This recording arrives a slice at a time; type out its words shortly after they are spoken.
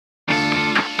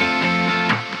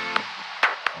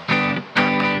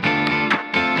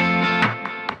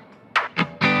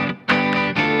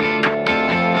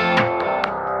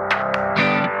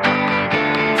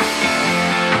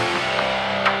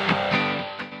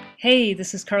Hey,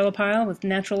 this is Carla Pyle with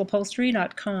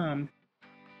naturalupholstery.com.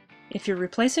 If you're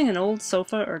replacing an old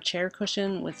sofa or chair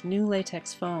cushion with new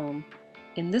latex foam,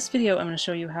 in this video I'm going to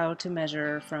show you how to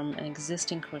measure from an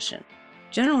existing cushion.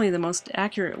 Generally, the most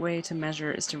accurate way to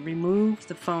measure is to remove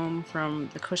the foam from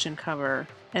the cushion cover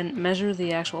and measure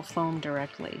the actual foam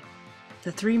directly.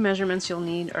 The three measurements you'll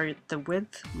need are the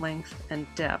width, length, and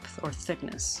depth or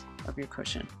thickness of your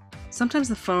cushion. Sometimes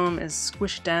the foam is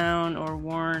squished down or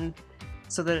worn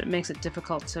so that it makes it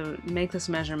difficult to make this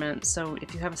measurement. So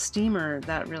if you have a steamer,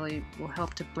 that really will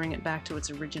help to bring it back to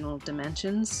its original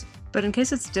dimensions. But in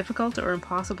case it's difficult or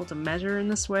impossible to measure in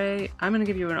this way, I'm going to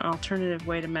give you an alternative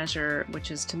way to measure, which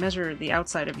is to measure the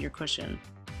outside of your cushion.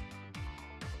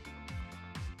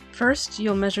 First,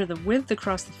 you'll measure the width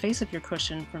across the face of your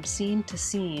cushion from seam to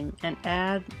seam and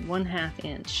add 1/2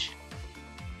 inch.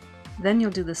 Then you'll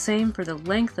do the same for the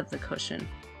length of the cushion.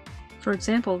 For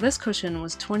example, this cushion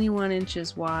was 21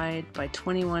 inches wide by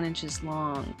 21 inches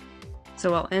long,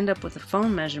 so I'll end up with a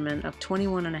foam measurement of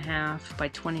 21.5 by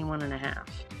 21.5.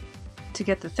 To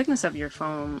get the thickness of your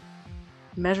foam,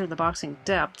 measure the boxing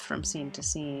depth from seam to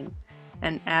seam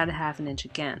and add 1/2 inch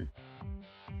again.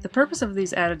 The purpose of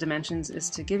these added dimensions is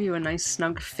to give you a nice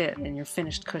snug fit in your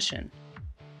finished cushion.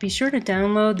 Be sure to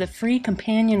download the free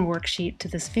companion worksheet to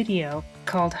this video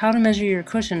called How to Measure Your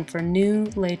Cushion for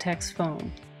New Latex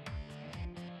Foam.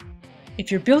 If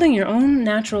you're building your own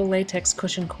natural latex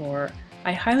cushion core,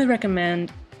 I highly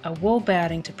recommend a wool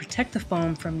batting to protect the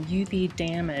foam from UV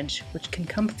damage, which can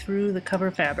come through the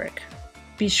cover fabric.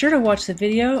 Be sure to watch the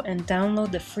video and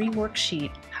download the free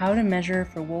worksheet, How to Measure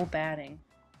for Wool Batting.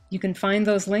 You can find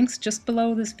those links just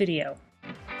below this video.